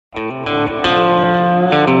Body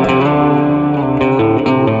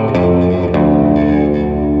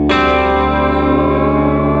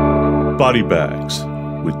Bags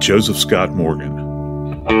with Joseph Scott Morgan.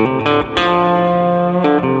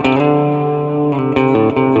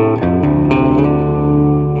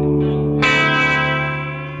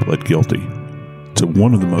 Pled guilty to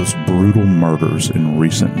one of the most brutal murders in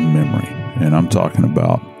recent memory, and I'm talking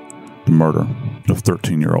about the murder of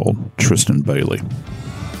 13-year-old Tristan Bailey.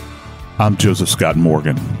 I'm Joseph Scott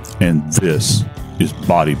Morgan, and this is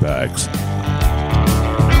Body Bags.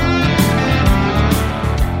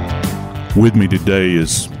 With me today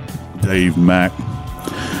is Dave Mack.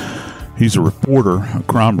 He's a reporter, a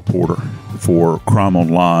crime reporter for Crime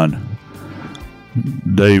Online.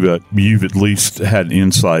 Dave, you've at least had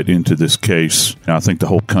insight into this case. I think the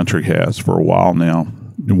whole country has for a while now.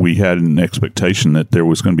 We had an expectation that there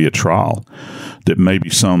was going to be a trial, that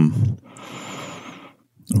maybe some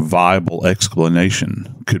viable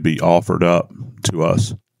explanation could be offered up to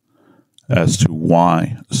us as to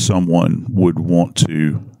why someone would want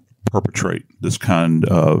to perpetrate this kind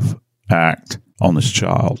of act on this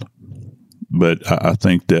child. But I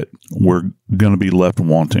think that we're going to be left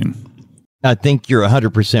wanting. I think you're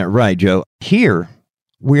 100% right, Joe. Here,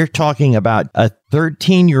 we're talking about a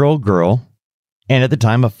 13-year-old girl and at the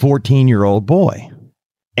time a 14-year-old boy.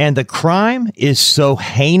 And the crime is so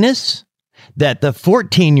heinous that the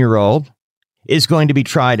 14-year-old is going to be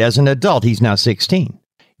tried as an adult. He's now 16.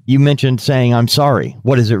 You mentioned saying, I'm sorry.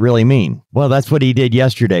 What does it really mean? Well, that's what he did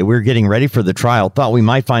yesterday. We were getting ready for the trial, thought we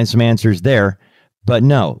might find some answers there. But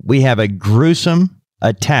no, we have a gruesome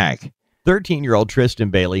attack. 13-year-old Tristan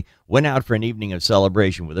Bailey went out for an evening of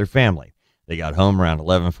celebration with her family. They got home around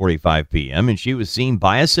 11:45 p.m. and she was seen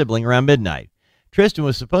by a sibling around midnight. Tristan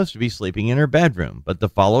was supposed to be sleeping in her bedroom, but the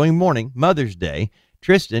following morning, Mother's Day,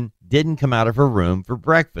 Tristan didn't come out of her room for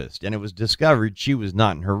breakfast, and it was discovered she was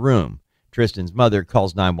not in her room. Tristan's mother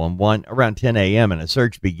calls 911 around 10 a.m. and a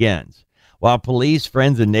search begins. While police,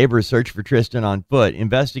 friends, and neighbors search for Tristan on foot,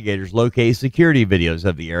 investigators locate security videos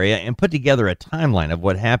of the area and put together a timeline of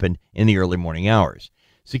what happened in the early morning hours.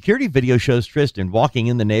 Security video shows Tristan walking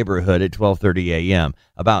in the neighborhood at 12:30 a.m.,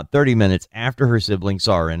 about 30 minutes after her sibling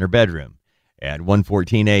saw her in her bedroom. At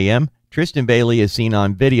 1:14 a.m., Tristan Bailey is seen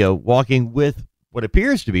on video walking with what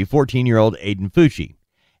appears to be 14-year-old Aiden Fucci.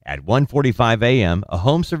 At 1:45 a.m., a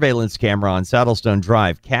home surveillance camera on Saddlestone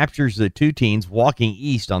Drive captures the two teens walking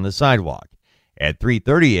east on the sidewalk. At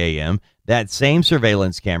 3:30 a.m., that same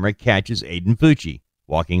surveillance camera catches Aiden Fucci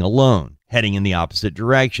walking alone, heading in the opposite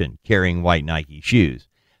direction, carrying white Nike shoes.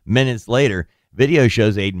 Minutes later, video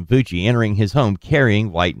shows Aiden Fucci entering his home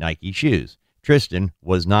carrying white Nike shoes. Tristan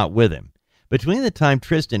was not with him. Between the time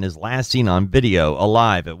Tristan is last seen on video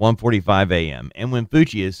alive at 1:45 a.m. and when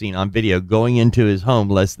Fucci is seen on video going into his home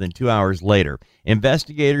less than 2 hours later,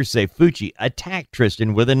 investigators say Fucci attacked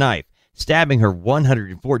Tristan with a knife, stabbing her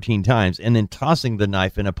 114 times and then tossing the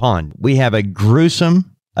knife in a pond. We have a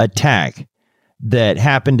gruesome attack that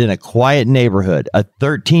happened in a quiet neighborhood, a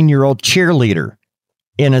 13-year-old cheerleader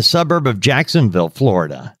in a suburb of Jacksonville,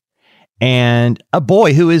 Florida, and a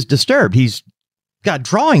boy who is disturbed. He's got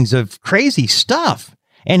drawings of crazy stuff.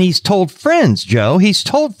 And he's told friends, Joe,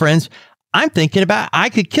 I'm thinking about, I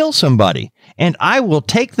could kill somebody and I will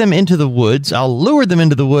take them into the woods. I'll lure them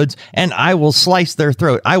into the woods and I will slice their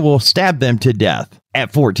throat. I will stab them to death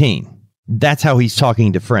at 14. That's how he's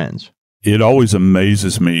talking to friends. It always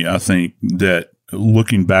amazes me, I think, that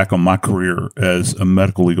looking back on my career as a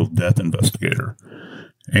medical legal death investigator,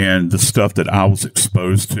 and the stuff that I was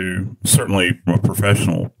exposed to, certainly from a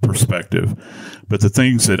professional perspective, but the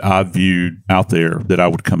things that I viewed out there that I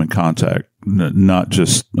would come in contact, not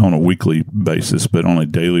just on a weekly basis, but on a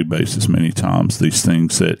daily basis many times, these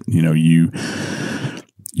things that,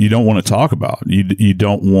 you don't want to talk about. You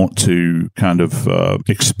don't want to kind of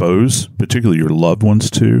expose, particularly your loved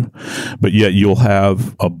ones to, but yet you'll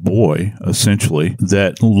have a boy, essentially,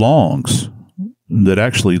 that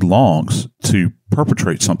actually longs to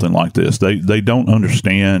perpetrate something like this. They don't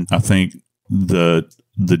understand, I think, the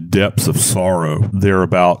depths of sorrow they're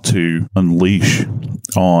about to unleash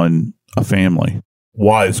on a family.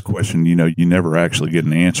 Why is a question, you never actually get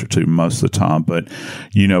an answer to most of the time. But,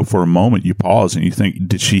 for a moment you pause and you think,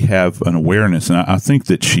 did she have an awareness? And I think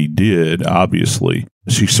that she did, obviously.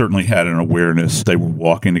 She certainly had an awareness. They were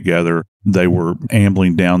walking together. They were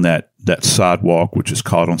ambling down that sidewalk, which is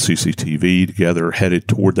caught on CCTV, together, headed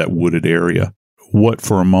toward that wooded area. What,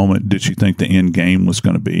 for a moment, did she think the end game was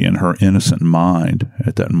going to be in her innocent mind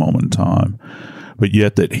at that moment in time? but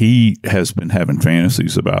yet that he has been having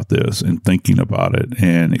fantasies about this and thinking about it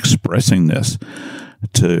and expressing this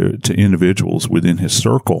to individuals within his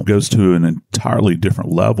circle goes to an entirely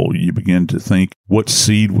different level. You begin to think what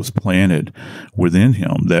seed was planted within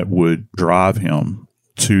him that would drive him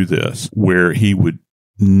to this, where he would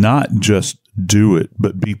not just do it,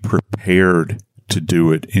 but be prepared to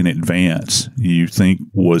do it in advance. You think,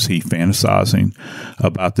 was he fantasizing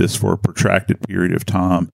about this for a protracted period of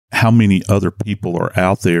time? How many other people are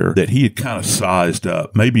out there that he had kind of sized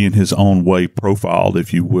up, maybe in his own way, profiled,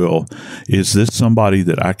 if you will? Is this somebody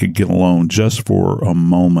that I could get alone just for a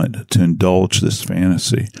moment to indulge this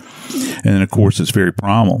fantasy? And then, of course, it's very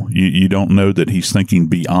primal. You don't know that he's thinking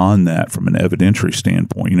beyond that from an evidentiary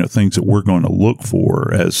standpoint, things that we're going to look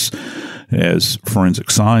for as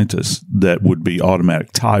forensic scientists that would be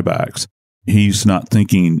automatic tiebacks. He's not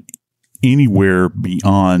thinking anywhere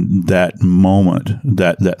beyond that moment,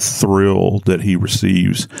 that thrill that he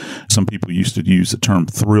receives. Some people used to use the term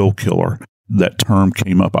thrill killer. That term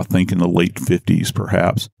came up, I think, in the late 50s,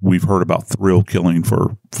 perhaps. We've heard about thrill killing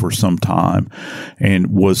for some time.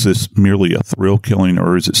 And was this merely a thrill killing,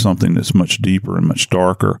 or is it something that's much deeper and much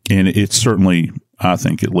darker? And it's certainly, I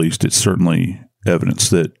think at least, it's certainly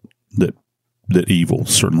evidence that evil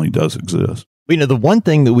certainly does exist. The one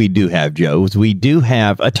thing that we do have, Joe, is we do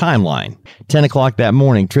have a timeline. 10 o'clock that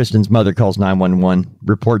morning, Tristan's mother calls 911,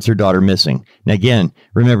 reports her daughter missing. Now, again,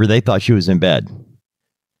 remember, they thought she was in bed.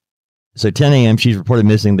 So 10 a.m., she's reported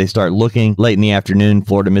missing. They start looking. Late in the afternoon,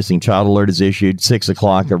 Florida Missing Child Alert is issued. 6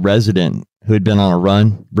 o'clock, a resident who had been on a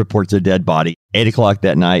run reports a dead body. 8 o'clock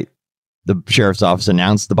that night, the sheriff's office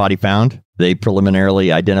announced the body found. They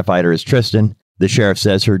preliminarily identified her as Tristan. The sheriff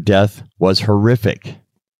says her death was horrific.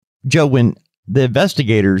 Joe, when the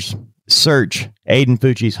investigators search Aiden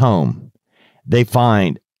Fucci's home, they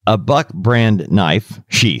find a Buck brand knife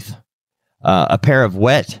sheath, a pair of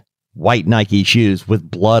wet white Nike shoes with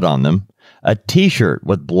blood on them, a T-shirt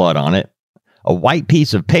with blood on it, a white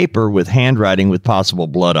piece of paper with handwriting with possible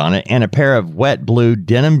blood on it, and a pair of wet blue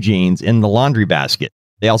denim jeans in the laundry basket.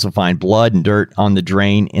 They also find blood and dirt on the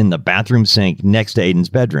drain in the bathroom sink next to Aiden's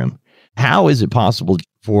bedroom. How is it possible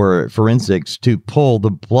for forensics to pull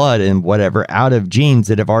the blood and whatever out of jeans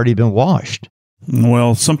that have already been washed?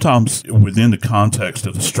 Well, sometimes within the context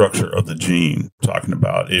of the structure of the gene, talking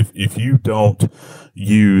about if you don't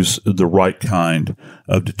use the right kind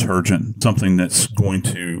of detergent, something that's going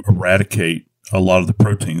to eradicate a lot of the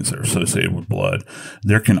proteins that are associated with blood,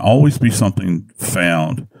 there can always be something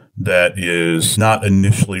found that is not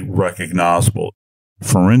initially recognizable.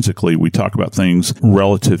 Forensically, we talk about things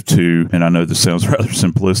relative to, and I know this sounds rather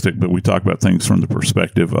simplistic, but we talk about things from the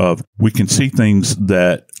perspective of we can see things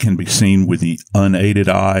that can be seen with the unaided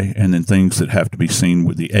eye and then things that have to be seen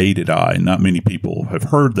with the aided eye. Not many people have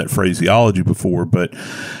heard that phraseology before, but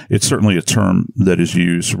it's certainly a term that is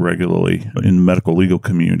used regularly in the medical legal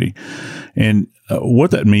community. And what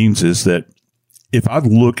that means is that if I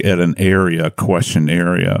look at an area, a question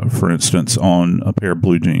area, for instance, on a pair of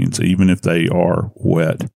blue jeans, even if they are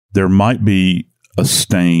wet, there might be a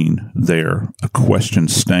stain there, a question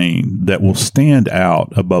stain that will stand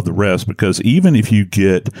out above the rest, because even if you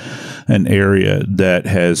get an area that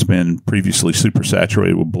has been previously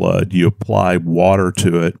supersaturated with blood, you apply water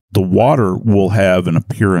to it, the water will have an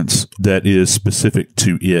appearance that is specific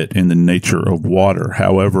to it in the nature of water.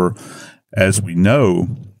 However, as we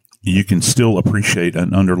know, you can still appreciate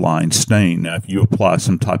an underlying stain. Now, if you apply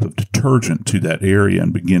some type of detergent to that area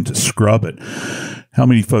and begin to scrub it, how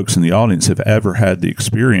many folks in the audience have ever had the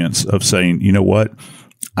experience of saying, you know what,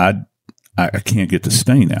 I can't get the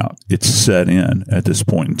stain out. It's set in at this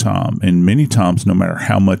point in time. And many times, no matter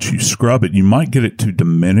how much you scrub it, you might get it to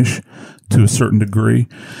diminish to a certain degree,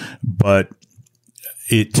 but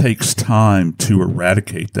it takes time to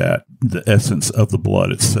eradicate that, the essence of the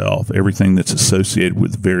blood itself, everything that's associated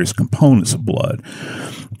with various components of blood.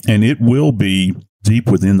 And it will be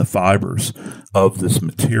deep within the fibers of this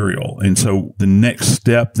material. And so the next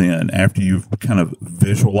step then, after you've kind of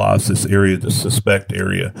visualized this area, the suspect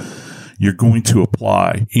area, you're going to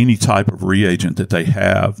apply any type of reagent that they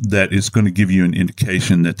have that is going to give you an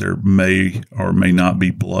indication that there may or may not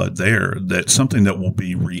be blood there, that's something that will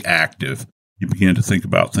be reactive. You begin to think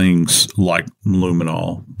about things like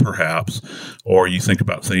luminol, perhaps, or you think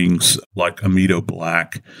about things like amido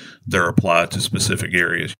black that are applied to specific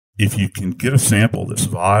areas. If you can get a sample that's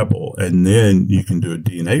viable and then you can do a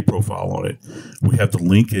DNA profile on it, we have the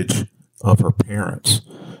linkage of her parents.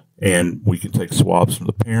 And we can take swabs from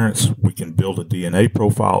the parents. We can build a DNA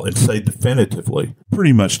profile and say definitively,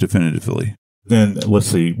 pretty much definitively, then let's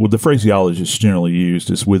see. Well, the phraseology that's generally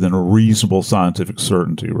used is within a reasonable scientific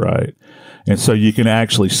certainty, right? And so you can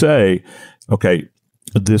actually say, okay,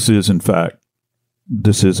 this is in fact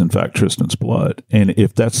Tristan's blood. And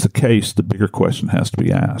if that's the case, the bigger question has to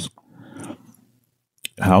be asked.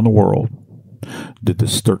 How in the world did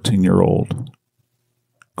this 13-year-old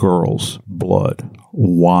girl's blood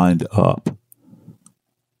wind up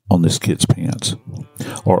on this kid's pants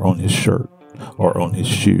or on his shirt or on his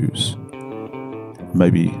shoes?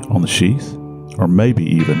 Maybe on the sheath, or maybe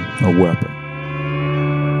even a weapon.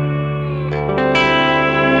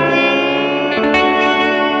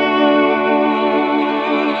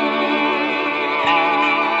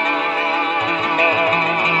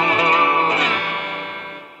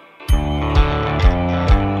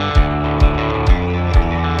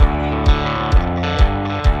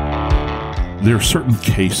 There are certain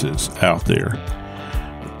cases out there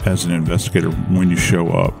as an investigator when you show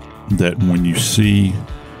up that when you see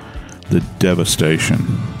the devastation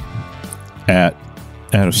at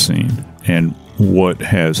a scene and what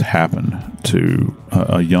has happened to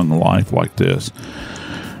a young life like this,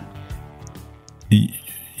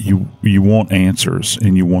 you want answers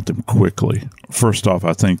and you want them quickly. First off,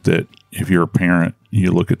 I think that if you're a parent,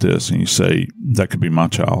 you look at this and you say, that could be my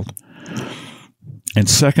child. And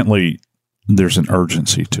secondly, there's an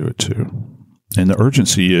urgency to it too. And the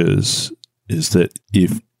urgency is that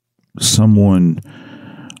if someone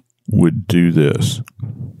would do this,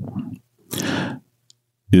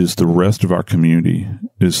 is the rest of our community,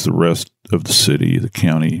 is the rest of the city, the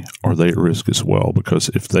county, are they at risk as well? Because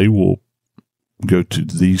if they will go to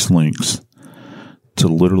these lengths to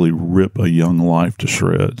literally rip a young life to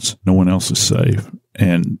shreds, no one else is safe.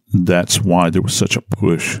 And that's why there was such a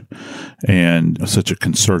push and such a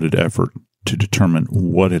concerted effort to determine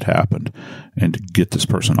what had happened and to get this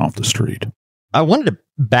person off the street. I wanted to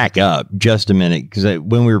back up just a minute because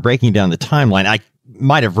when we were breaking down the timeline, I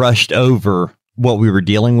might have rushed over what we were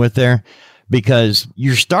dealing with there, because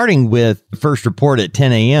you're starting with the first report at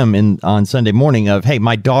 10 a.m. on Sunday morning of, hey,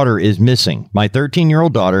 my daughter is missing. My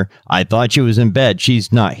 13-year-old daughter, I thought she was in bed.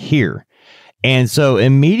 She's not here. And so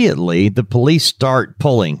immediately the police start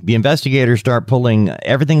pulling, the investigators start pulling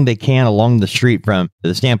everything they can along the street from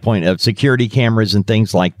the standpoint of security cameras and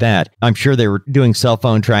things like that. I'm sure they were doing cell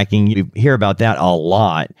phone tracking. You hear about that a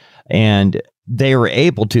lot. And they were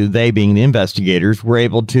able to, they being the investigators, were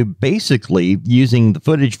able to basically, using the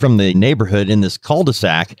footage from the neighborhood in this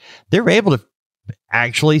cul-de-sac, they were able to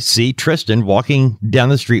actually see Tristan walking down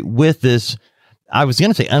the street with this, I was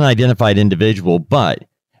going to say unidentified individual, but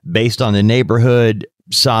based on the neighborhood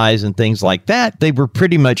size and things like that, they were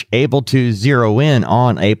pretty much able to zero in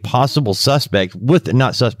on a possible suspect with,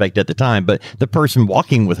 not suspect at the time, but the person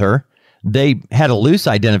walking with her. They had a loose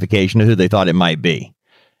identification of who they thought it might be.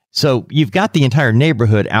 So you've got the entire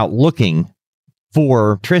neighborhood out looking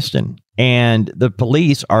for Tristan, and the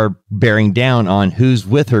police are bearing down on who's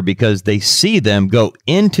with her because they see them go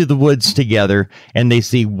into the woods together and they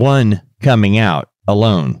see one coming out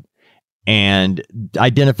alone. And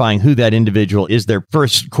identifying who that individual is their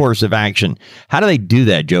first course of action. How do they do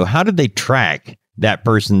that, Joe? How do they track that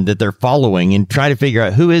person that they're following and try to figure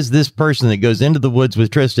out who is this person that goes into the woods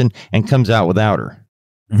with Tristan and comes out without her?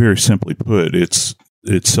 Very simply put, it's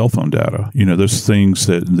cell phone data. You know, those things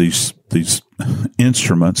that these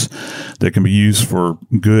instruments that can be used for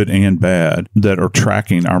good and bad that are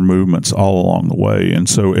tracking our movements all along the way. And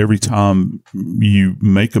so every time you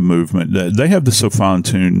make a movement, they have this so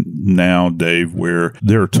fine-tuned now, Dave, where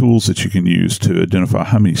there are tools that you can use to identify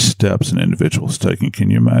how many steps an individual is taking. Can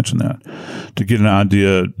you imagine that? To get an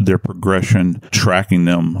idea, their progression, tracking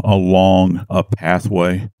them along a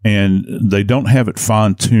pathway. And they don't have it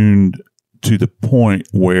fine-tuned to the point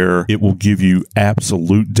where it will give you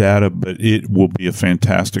absolute data, but it will be a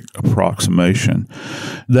fantastic approximation.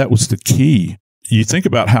 That was the key. You think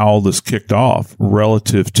about how all this kicked off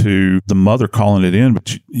relative to the mother calling it in,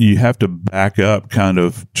 but you have to back up kind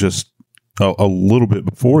of just a little bit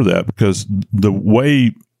before that, because the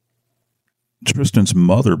way Tristan's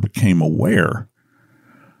mother became aware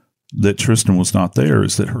that Tristan was not there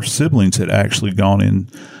is that her siblings had actually gone in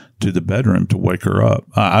to the bedroom to wake her up.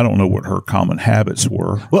 I don't know what her common habits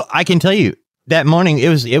were. Well, I can tell you that morning it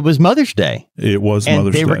was Mother's Day. It was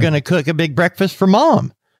Mother's Day. And they were going to cook a big breakfast for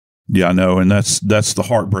Mom. Yeah, I know. And that's the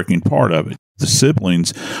heartbreaking part of it. The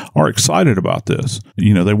siblings are excited about this.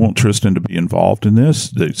 You know, they want Tristan to be involved in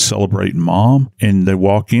this. They celebrate Mom, and they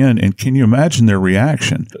walk in, and can you imagine their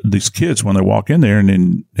reaction? These kids, when they walk in there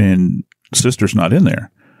and sister's not in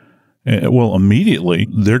there. Well, immediately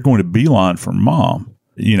they're going to beeline for Mom.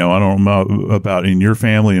 I don't know about in your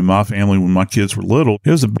family and my family when my kids were little.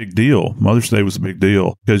 It was a big deal. Mother's Day was a big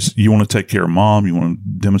deal because you want to take care of mom. You want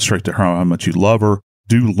to demonstrate to her how much you love her,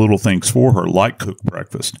 do little things for her, like cook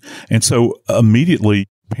breakfast. And so immediately,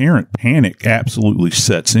 parent panic absolutely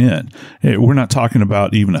sets in. We're not talking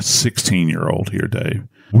about even a 16-year-old here, Dave.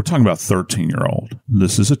 We're talking about a 13-year-old.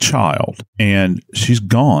 This is a child, and she's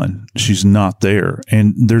gone. She's not there.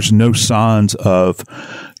 And there's no signs of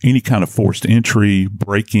any kind of forced entry,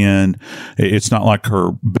 break-in. It's not like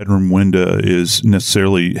her bedroom window has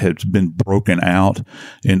been broken out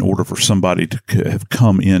in order for somebody to have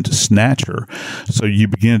come in to snatch her. So you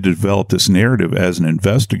begin to develop this narrative as an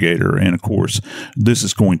investigator. And of course, this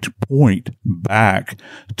is going to point back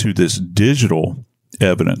to this digital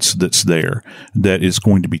evidence that's there that is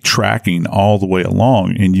going to be tracking all the way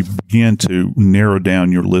along, and you begin to narrow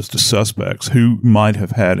down your list of suspects who might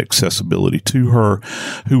have had accessibility to her,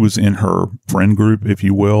 who was in her friend group, if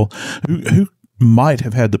you will, who might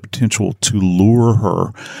have had the potential to lure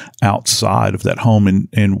her outside of that home,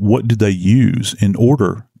 and what did they use in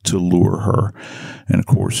order to lure her. And of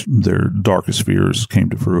course, their darkest fears came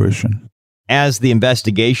to fruition. As the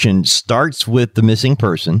investigation starts with the missing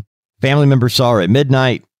person, family members saw her at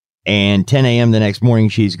midnight, and 10 a.m. the next morning,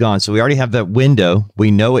 she's gone. So we already have that window. We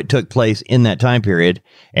know it took place in that time period,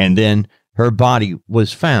 and then her body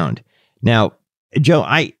was found. Now, Joe,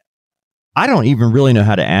 I don't even really know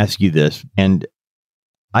how to ask you this, and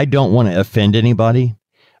I don't want to offend anybody,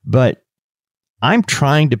 but I'm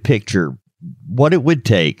trying to picture what it would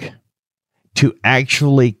take to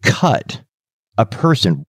actually cut a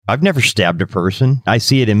person. I've never stabbed a person. I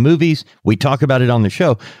see it in movies. We talk about it on the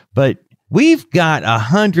show, but we've got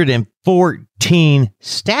 114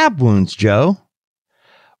 stab wounds, Joe.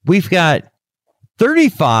 We've got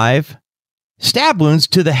 35 stab wounds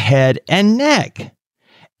to the head and neck.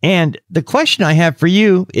 And the question I have for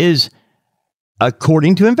you is,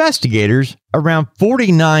 according to investigators, around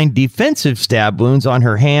 49 defensive stab wounds on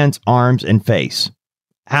her hands, arms, and face.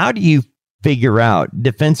 How do you figure out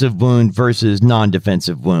defensive wound versus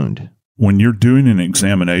non-defensive wound? When you're doing an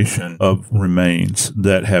examination of remains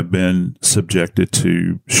that have been subjected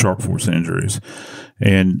to sharp force injuries,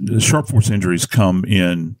 and sharp force injuries come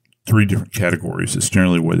in 3 different categories. It's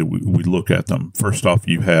generally the way that we look at them. First off,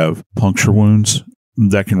 you have puncture wounds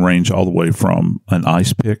that can range all the way from an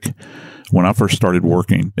ice pick. When I first started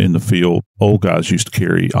working in the field, old guys used to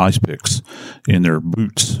carry ice picks in their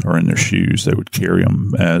boots or in their shoes. They would carry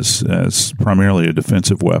them as primarily a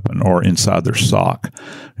defensive weapon or inside their sock.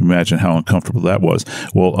 Imagine how uncomfortable that was.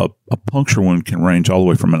 Well, a puncture wound can range all the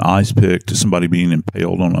way from an ice pick to somebody being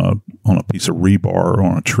impaled on a piece of rebar or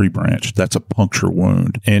on a tree branch. That's a puncture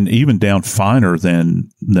wound. And even down finer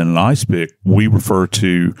than an ice pick, we refer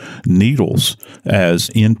to needles as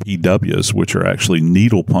NPWs, which are actually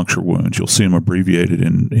needle puncture wounds. You'll see them abbreviated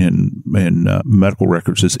in medical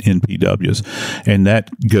records as NPWs. And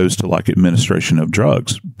that goes to like administration of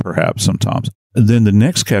drugs, perhaps sometimes. Then the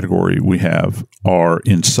next category we have are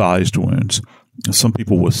incised wounds. Some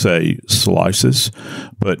people will say slices,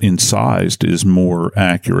 but incised is more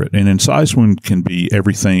accurate. An incised wound can be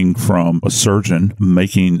everything from a surgeon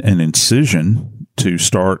making an incision to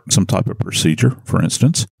start some type of procedure, for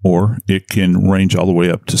instance, or it can range all the way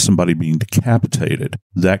up to somebody being decapitated.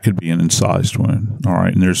 That could be an incised wound. All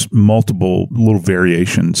right. And there's multiple little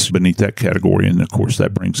variations beneath that category. And of course,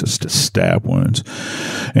 that brings us to stab wounds.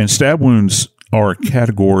 And stab wounds are a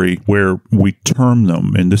category where we term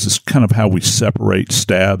them, and this is kind of how we separate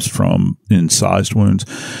stabs from incised wounds.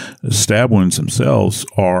 Stab wounds themselves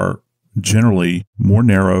are generally more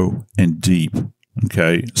narrow and deep.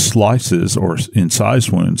 Okay. Slices or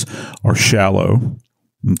incised wounds are shallow.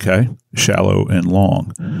 Okay. Shallow and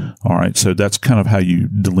long. All right. So that's kind of how you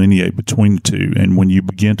delineate between the two. And when you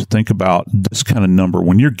begin to think about this kind of number,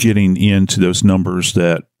 when you're getting into those numbers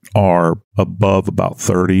that are above about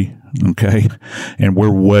 30, okay, and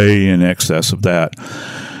we're way in excess of that,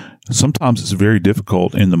 sometimes it's very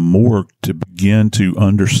difficult in the morgue to begin to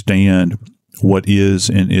understand what is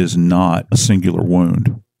and is not a singular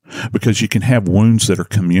wound. Because you can have wounds that are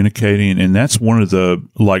communicating, and that's one of the,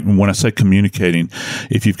 like when I say communicating,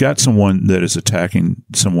 if you've got someone that is attacking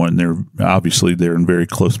someone, they're in very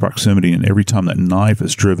close proximity, and every time that knife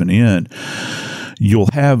is driven in, you'll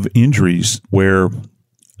have injuries where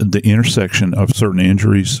the intersection of certain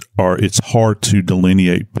injuries it's hard to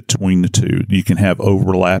delineate between the two. You can have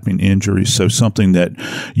overlapping injuries. So something that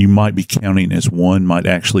you might be counting as one might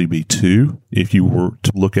actually be two if you were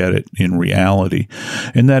to look at it in reality.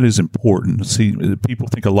 And that is important. See,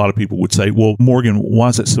 a lot of people would say, well, Morgan, why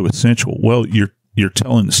is that so essential? Well, you're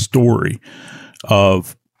telling the story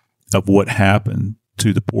of what happened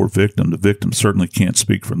to the poor victim. The victim certainly can't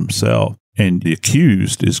speak for themselves. And the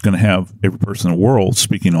accused is going to have every person in the world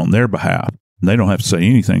speaking on their behalf. They don't have to say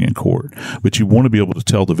anything in court, but you want to be able to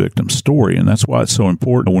tell the victim's story. And that's why it's so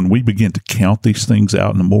important when we begin to count these things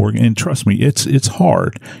out in the morgue. And trust me, it's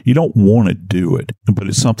hard. You don't want to do it, but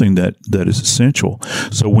it's something that is essential.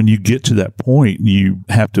 So when you get to that point, you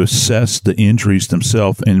have to assess the injuries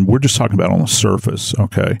themselves. And we're just talking about on the surface.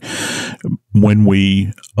 Okay. When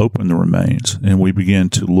we open the remains and we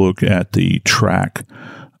begin to look at the track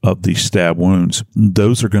of these stab wounds,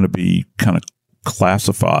 those are going to be kind of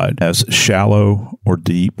classified as shallow or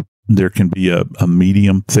deep. There can be a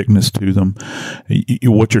medium thickness to them.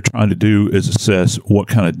 What you're trying to do is assess what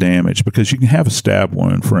kind of damage, because you can have a stab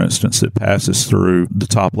wound, for instance, that passes through the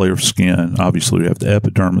top layer of skin. Obviously, you have the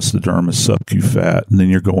epidermis, the dermis, subcu fat, and then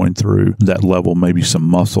you're going through that level, maybe some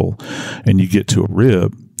muscle, and you get to a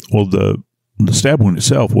rib. Well, the stab wound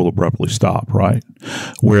itself will abruptly stop, right?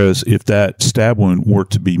 Whereas if that stab wound were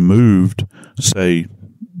to be moved, say,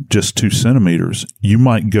 just 2 centimeters, you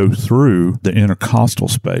might go through the intercostal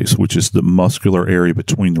space, which is the muscular area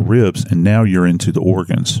between the ribs, and now you're into the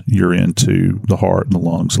organs. You're into the heart, the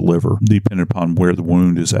lungs, the liver, depending upon where the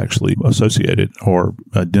wound is actually associated or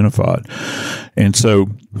identified. And so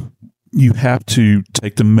you have to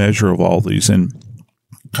take the measure of all these. And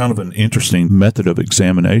kind of an interesting method of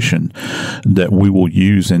examination that we will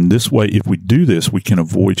use. And this way, if we do this, we can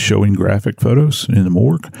avoid showing graphic photos in the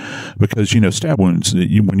morgue, because, stab wounds,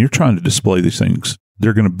 when you're trying to display these things,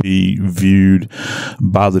 they're going to be viewed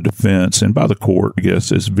by the defense and by the court, I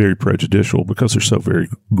guess, as very prejudicial because they're so very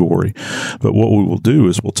gory. But what we will do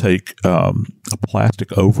is we'll take a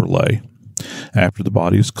plastic overlay after the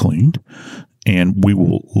body is cleaned, and we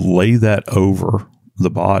will lay that over the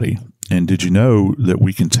body. And did you know that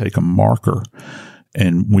we can take a marker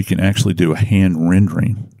and we can actually do a hand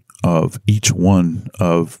rendering of each one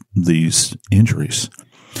of these injuries?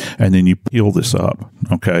 And then you peel this up,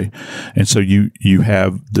 okay? And so you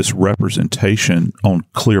have this representation on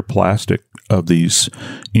clear plastic of these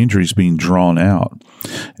injuries being drawn out.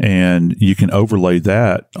 And you can overlay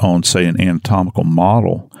that on, say, an anatomical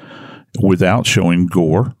model without showing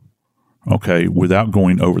gore, okay, without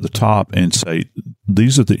going over the top, and say,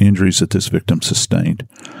 these are the injuries that this victim sustained.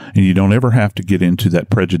 And you don't ever have to get into that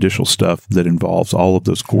prejudicial stuff that involves all of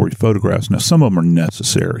those gory photographs. Now, some of them are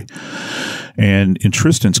necessary. And in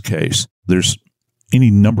Tristan's case, there's any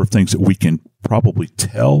number of things that we can probably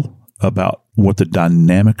tell about what the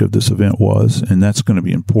dynamic of this event was, and that's going to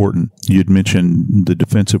be important. You'd mentioned the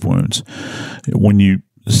defensive wounds. When you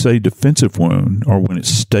say defensive wound, or when it's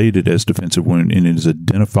stated as defensive wound and it is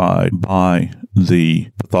identified by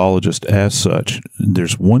the pathologist as such,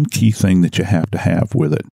 there's one key thing that you have to have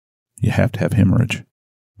with it. You have to have hemorrhage.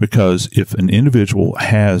 Because if an individual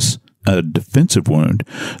has a defensive wound,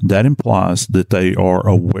 that implies that they are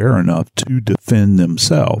aware enough to defend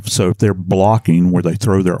themselves. So if they're blocking, where they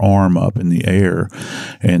throw their arm up in the air,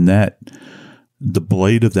 and that the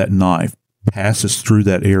blade of that knife passes through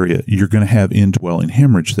that area, you're going to have indwelling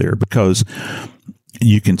hemorrhage there, because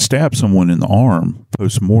you can stab someone in the arm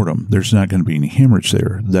post-mortem. There's not going to be any hemorrhage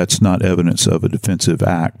there. That's not evidence of a defensive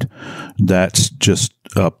act. That's just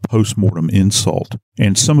a post-mortem insult.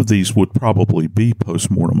 And some of these would probably be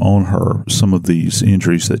post-mortem on her, some of these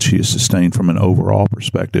injuries that she has sustained from an overall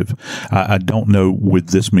perspective. I don't know with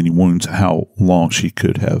this many wounds how long she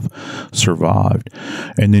could have survived.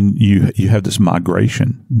 And then you have this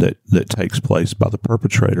migration that takes place by the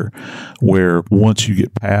perpetrator, where once you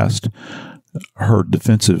get past her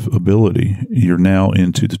defensive ability, you're now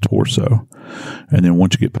into the torso. And then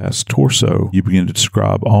once you get past the torso, you begin to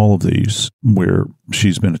describe all of these where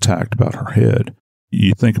she's been attacked about her head.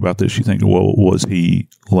 You think about this, you think, well, was he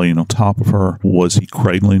laying on top of her? Was he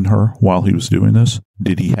cradling her while he was doing this?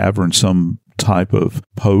 Did he have her in some type of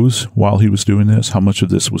pose while he was doing this? How much of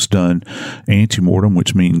this was done ante-mortem,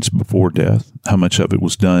 which means before death? How much of it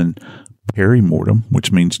was done peri-mortem,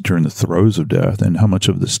 which means during the throes of death, and how much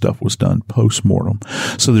of this stuff was done post-mortem?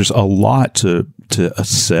 So there's a lot to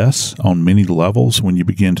assess on many levels when you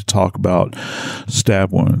begin to talk about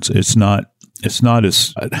stab wounds. It's not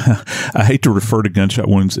as, I hate to refer to gunshot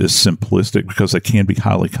wounds as simplistic, because they can be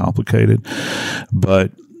highly complicated.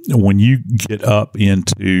 But when you get up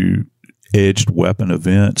into edged weapon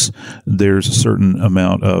events, there's a certain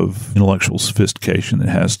amount of intellectual sophistication that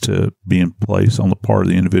has to be in place on the part of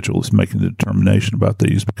the individual that's making the determination about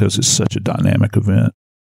these, because it's such a dynamic event.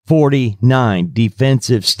 49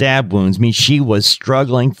 defensive stab wounds means she was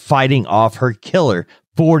struggling, fighting off her killer.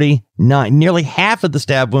 49. Nearly half of the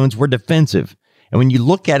stab wounds were defensive. And when you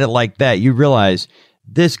look at it like that, you realize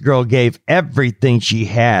this girl gave everything she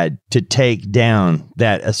had to take down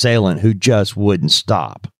that assailant who just wouldn't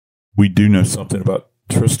stop. We do know something about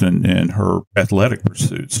Tristan and her athletic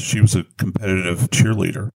pursuits. She was a competitive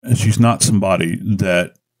cheerleader, and she's not somebody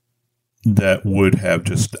that would have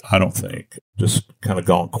just, I don't think, just kind of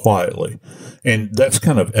gone quietly. And that's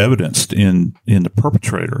kind of evidenced in the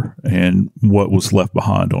perpetrator and what was left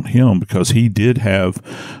behind on him, because he did have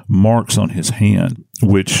marks on his hand,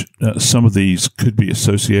 which some of these could be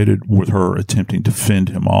associated with her attempting to fend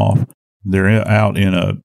him off. They're out in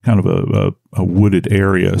a kind of a wooded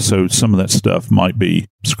area, so some of that stuff might be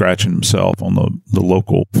scratching himself on the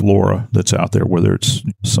local flora that's out there, whether it's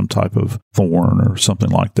some type of thorn or something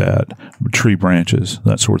like that, tree branches,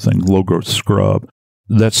 that sort of thing, low-growth scrub.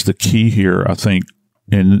 That's the key here, I think,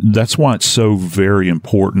 and that's why it's so very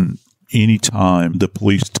important anytime the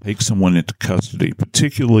police take someone into custody,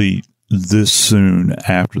 particularly this soon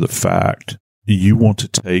after the fact. You want to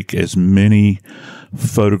take as many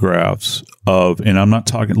photographs of, and I'm not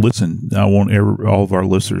talking, listen, I want all of our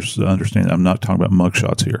listeners to understand, I'm not talking about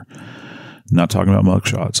mugshots here. I'm not talking about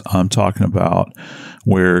mugshots. I'm talking about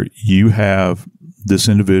where you have this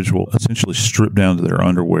individual essentially stripped down to their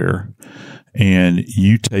underwear, and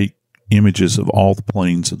you take images of all the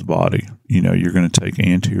planes of the body. You know, you're going to take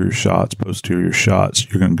anterior shots, posterior shots.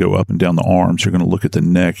 You're going to go up and down the arms. You're going to look at the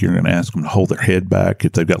neck. You're going to ask them to hold their head back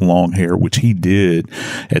if they've got long hair, which he did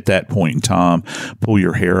at that point in time. Pull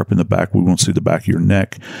your hair up in the back. We want to see the back of your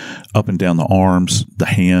neck, up and down the arms, the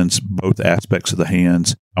hands, both aspects of the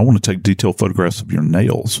hands. I want to take detailed photographs of your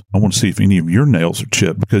nails. I want to see if any of your nails are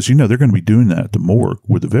chipped, because, you know, they're going to be doing that at the morgue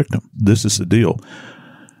with the victim. This is the deal.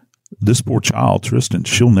 This poor child, Tristan,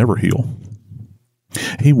 she'll never heal.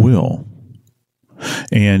 He will.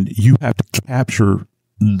 And you have to capture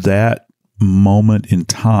that moment in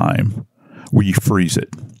time where you freeze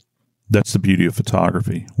it. That's the beauty of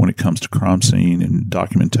photography when it comes to crime scene and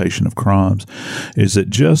documentation of crimes, is that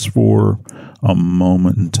just for a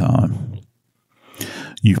moment in time,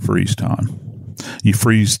 you freeze time. You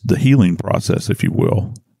freeze the healing process, if you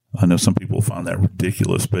will. I know some people find that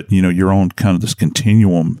ridiculous, but, you know, you're on kind of this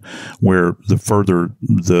continuum where the further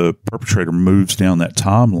the perpetrator moves down that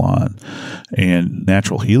timeline, and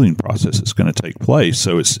natural healing process is going to take place.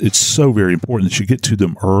 So it's so very important that you get to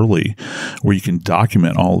them early, where you can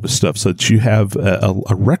document all of this stuff so that you have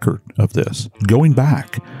a record of this going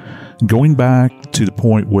back to the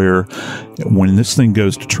point where when this thing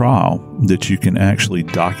goes to trial, that you can actually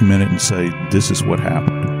document it and say, this is what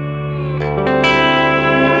happened.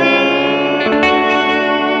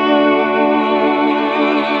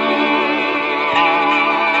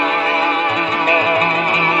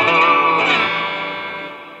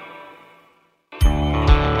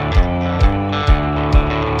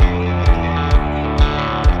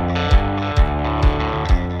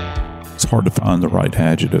 Hard to find the right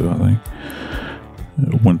adjective, I think,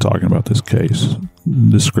 when talking about this case.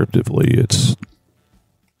 Descriptively, it's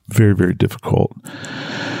very, very difficult.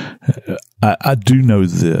 I do know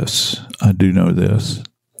this.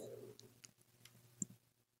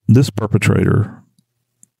 This perpetrator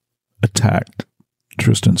attacked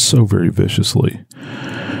Tristan so very viciously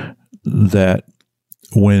that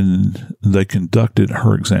when they conducted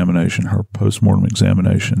her examination, her postmortem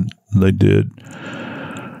examination, they did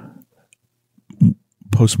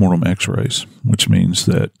postmortem x-rays, which means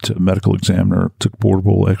that a medical examiner took a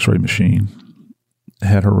portable x-ray machine,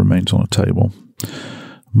 had her remains on a table,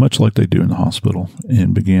 much like they do in the hospital,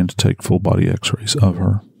 and began to take full body x-rays of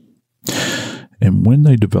her. And when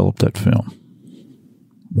they developed that film,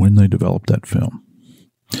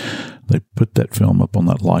 they put that film up on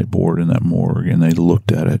that light board in that morgue, and they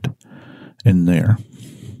looked at it, and there,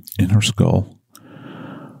 in her skull,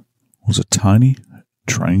 was a tiny,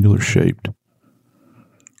 triangular-shaped,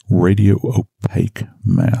 radio-opaque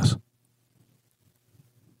mass.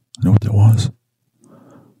 You know what that was?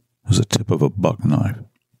 It was the tip of a buck knife.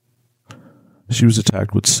 She was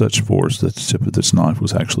attacked with such force that the tip of this knife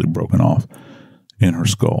was actually broken off in her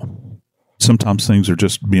skull. Sometimes things are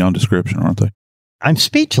just beyond description, aren't they? I'm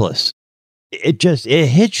speechless. It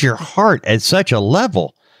hits your heart at such a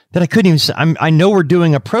level that I couldn't even, I know we're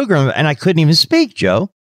doing a program and I couldn't even speak, Joe.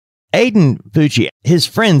 Aiden Fucci, his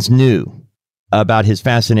friends knew about his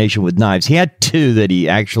fascination with knives. He had two that he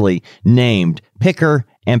actually named, Picker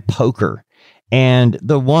and Poker. And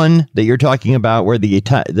the one that you're talking about where the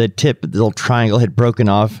tip, the little triangle had broken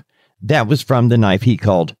off, that was from the knife he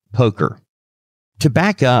called Poker. To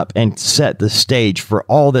back up and set the stage for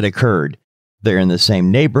all that occurred, they're in the same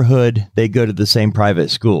neighborhood. They go to the same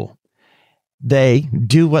private school. they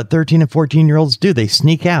do what 13 and 14-year-olds do. They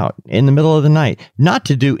sneak out in the middle of the night, not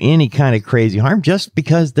to do any kind of crazy harm, just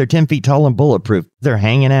because they're 10 feet tall and bulletproof. They're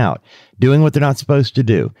hanging out, doing what they're not supposed to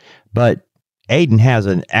do. But Aiden has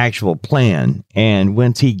an actual plan, and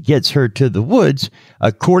once he gets her to the woods,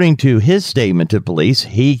 according to his statement to police,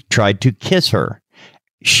 he tried to kiss her.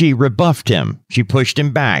 She rebuffed him. She pushed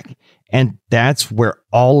him back, and that's where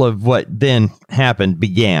all of what then happened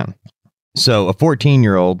began. So a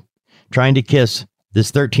 14-year-old trying to kiss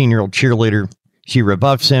this 13-year-old cheerleader, she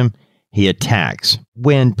rebuffs him, he attacks.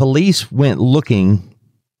 When police went looking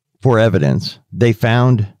for evidence, they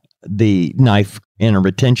found the knife in a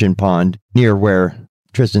retention pond near where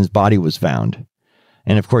Tristan's body was found.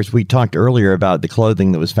 And of course, we talked earlier about the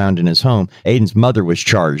clothing that was found in his home. Aiden's mother was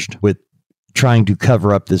charged with trying to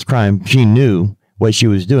cover up this crime. She knew what she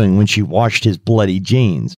was doing when she washed his bloody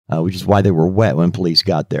jeans, which is why they were wet when police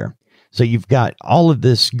got there. So you've got all of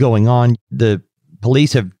this going on. The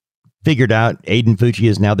police have figured out Aiden Fucci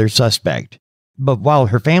is now their suspect. But while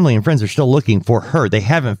her family and friends are still looking for her, they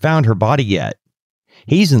haven't found her body yet.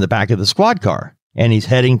 He's in the back of the squad car, and he's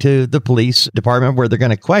heading to the police department where they're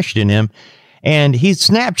going to question him. And he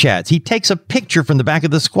Snapchats. He takes a picture from the back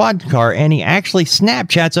of the squad car, and he actually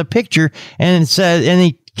Snapchats a picture and says, and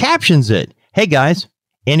he captions it. Hey guys,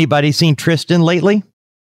 anybody seen Tristan lately?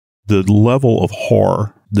 The level of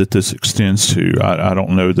horror that this extends to, I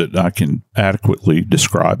don't know that I can adequately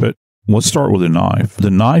describe it. Let's start with the knife. The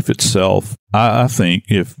knife itself, I think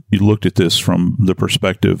if you looked at this from the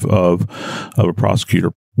perspective of a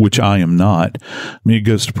prosecutor, which I am not, I mean, it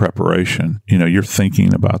goes to preparation. You know, you're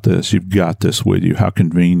thinking about this. You've got this with you. How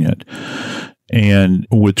convenient. And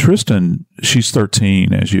with Tristan, she's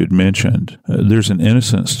 13, as you had mentioned. There's an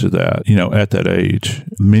innocence to that. You know, at that age,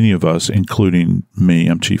 many of us, including me,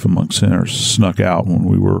 I'm chief among sinners, snuck out when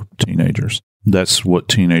we were teenagers. That's what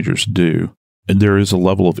teenagers do. And there is a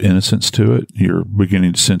level of innocence to it. You're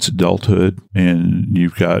beginning to sense adulthood, and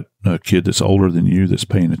you've got a kid that's older than you that's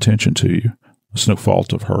paying attention to you. It's no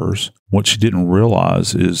fault of hers. What she didn't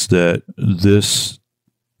realize is that this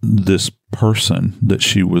person that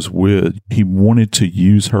she was with, he wanted to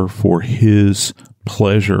use her for his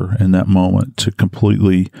pleasure in that moment to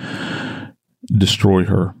completely destroy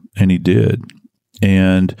her, and he did.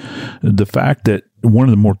 And the fact that one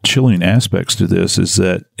of the more chilling aspects to this is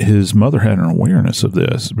that his mother had an awareness of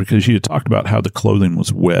this, because she had talked about how the clothing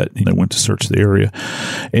was wet. They went to search the area.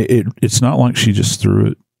 It's not like she just threw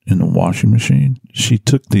it in the washing machine. She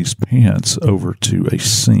took these pants over to a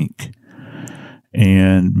sink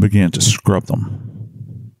and began to scrub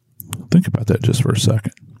them. Think about that just for a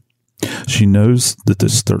second. She knows that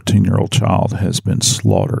this 13-year-old child has been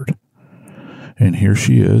slaughtered. And here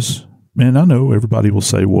she is. And I know everybody will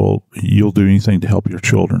say, well, you'll do anything to help your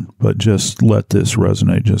children, but just let this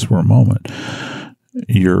resonate just for a moment.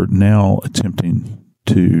 You're now attempting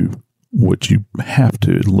to, what you have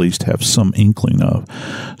to at least have some inkling of,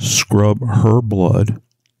 scrub her blood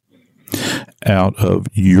out of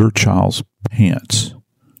your child's pants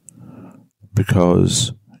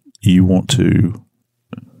because you want to,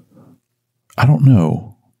 I don't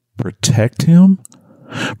know, protect him,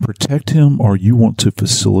 or you want to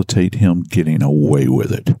facilitate him getting away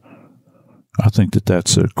with it. I think that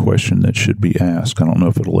that's a question that should be asked. I don't know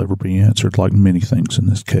if it'll ever be answered, like many things in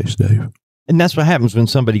this case, Dave. And that's what happens when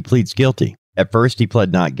somebody pleads guilty. At first, he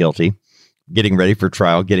pled not guilty, getting ready for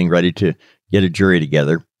trial, getting ready to get a jury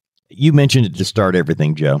together. You mentioned it to start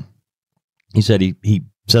everything, Joe. He said he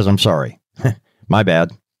says, I'm sorry. My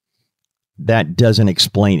bad. That doesn't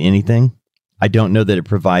explain anything. I don't know that it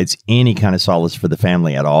provides any kind of solace for the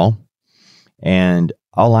family at all. And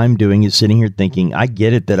all I'm doing is sitting here thinking, I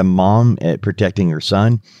get it that a mom protecting her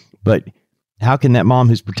son, but how can that mom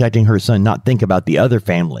who's protecting her son not think about the other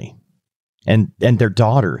family and their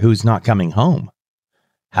daughter who's not coming home?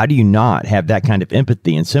 How do you not have that kind of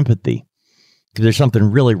empathy and sympathy? Because there's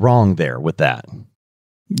something really wrong there with that.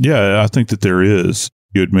 Yeah, I think that there is.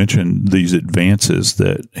 You had mentioned these advances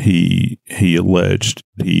that he alleged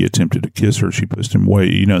he attempted to kiss her. She pushed him away.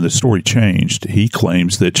 You know, the story changed. He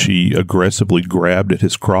claims that she aggressively grabbed at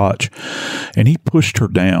his crotch and he pushed her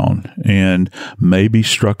down and maybe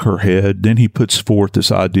struck her head. Then he puts forth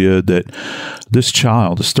this idea that this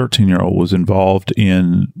child, this 13-year-old, was involved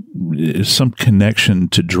in some connection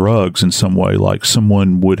to drugs in some way, like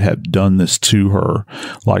someone would have done this to her,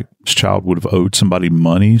 like this child would have owed somebody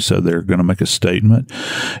money, so they're going to make a statement.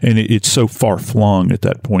 And it's so far-flung at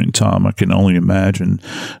that point in time. I can only imagine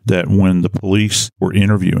that when the police were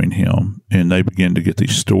interviewing him and they begin to get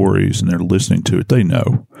these stories and they're listening to it, they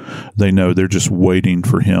know they're just waiting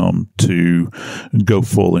for him to go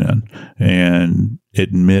full in and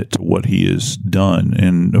admit to what he has done.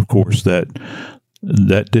 And of course that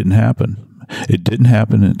didn't happen. It didn't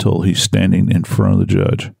happen until he's standing in front of the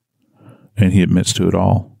judge and he admits to it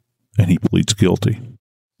all and he pleads guilty.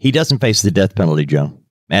 He doesn't face the death penalty, Joe.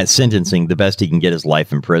 At sentencing, the best he can get is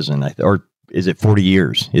life in prison. Or is it 40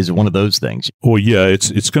 years? Is it one of those things? Well, yeah, it's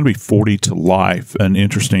going to be 40 to life. An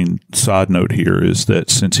interesting side note here is that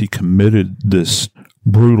since he committed this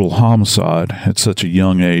brutal homicide at such a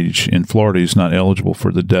young age, in Florida, he's not eligible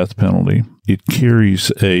for the death penalty. It carries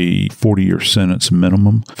a 40-year sentence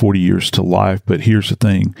minimum, 40 years to life. But here's the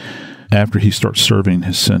thing. After he starts serving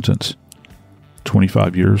his sentence,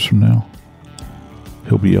 25 years from now,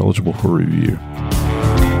 he'll be eligible for review.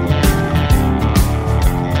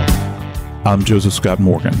 I'm Joseph Scott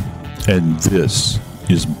Morgan, and this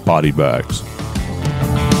is Body Bags.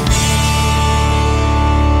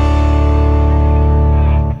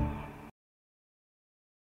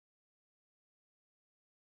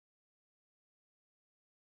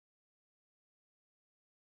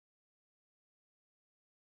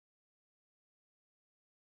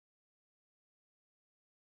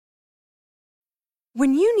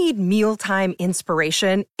 When you need mealtime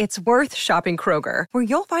inspiration, it's worth shopping Kroger, where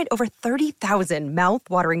you'll find over 30,000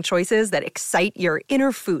 mouth-watering choices that excite your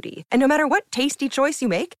inner foodie. And no matter what tasty choice you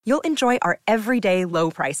make, you'll enjoy our everyday low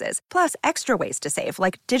prices, plus extra ways to save,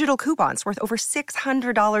 like digital coupons worth over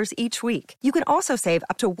 $600 each week. You can also save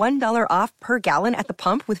up to $1 off per gallon at the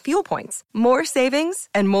pump with fuel points. More savings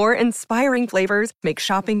and more inspiring flavors make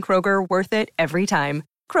shopping Kroger worth it every time.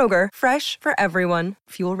 Kroger, fresh for everyone.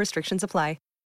 Fuel restrictions apply.